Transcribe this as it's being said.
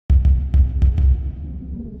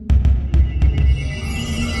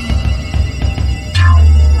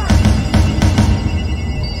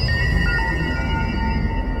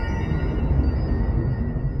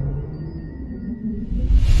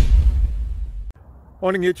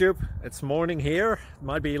Morning YouTube, it's morning here. It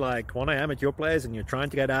might be like 1 a.m. at your place and you're trying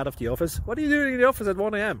to get out of the office. What are you doing in the office at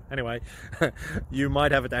 1 a.m? Anyway, you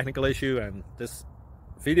might have a technical issue and this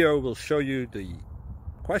video will show you the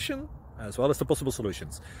question as well as the possible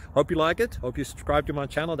solutions. Hope you like it, hope you subscribe to my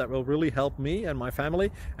channel. That will really help me and my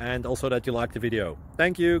family, and also that you like the video.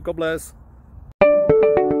 Thank you, God bless.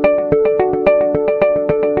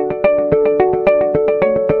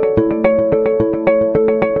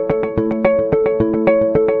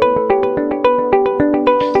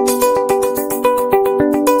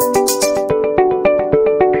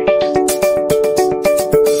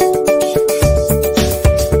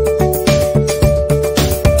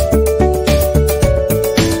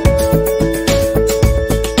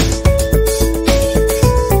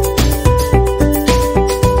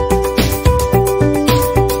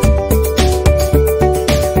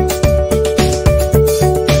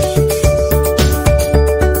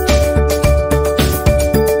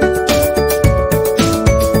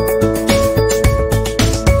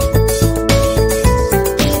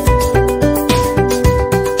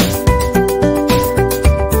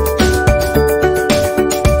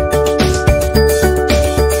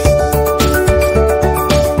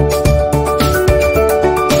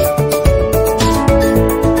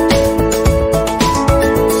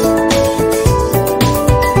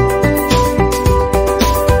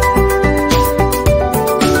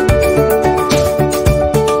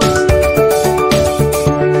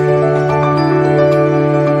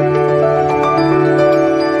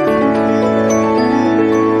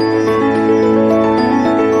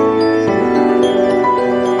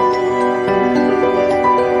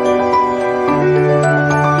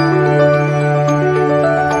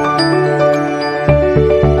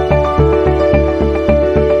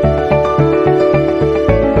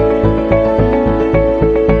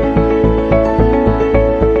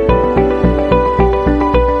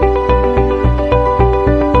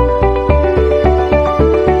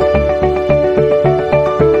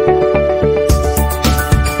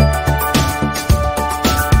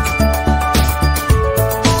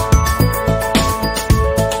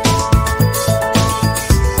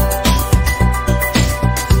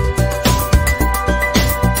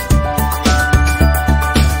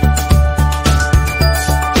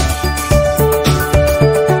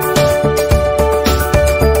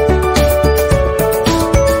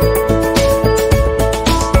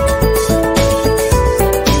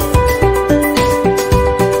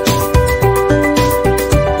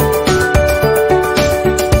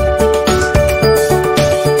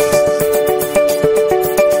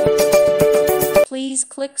 Please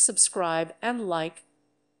click subscribe and like.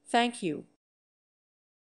 Thank you.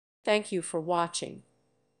 Thank you for watching.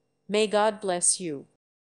 May God bless you.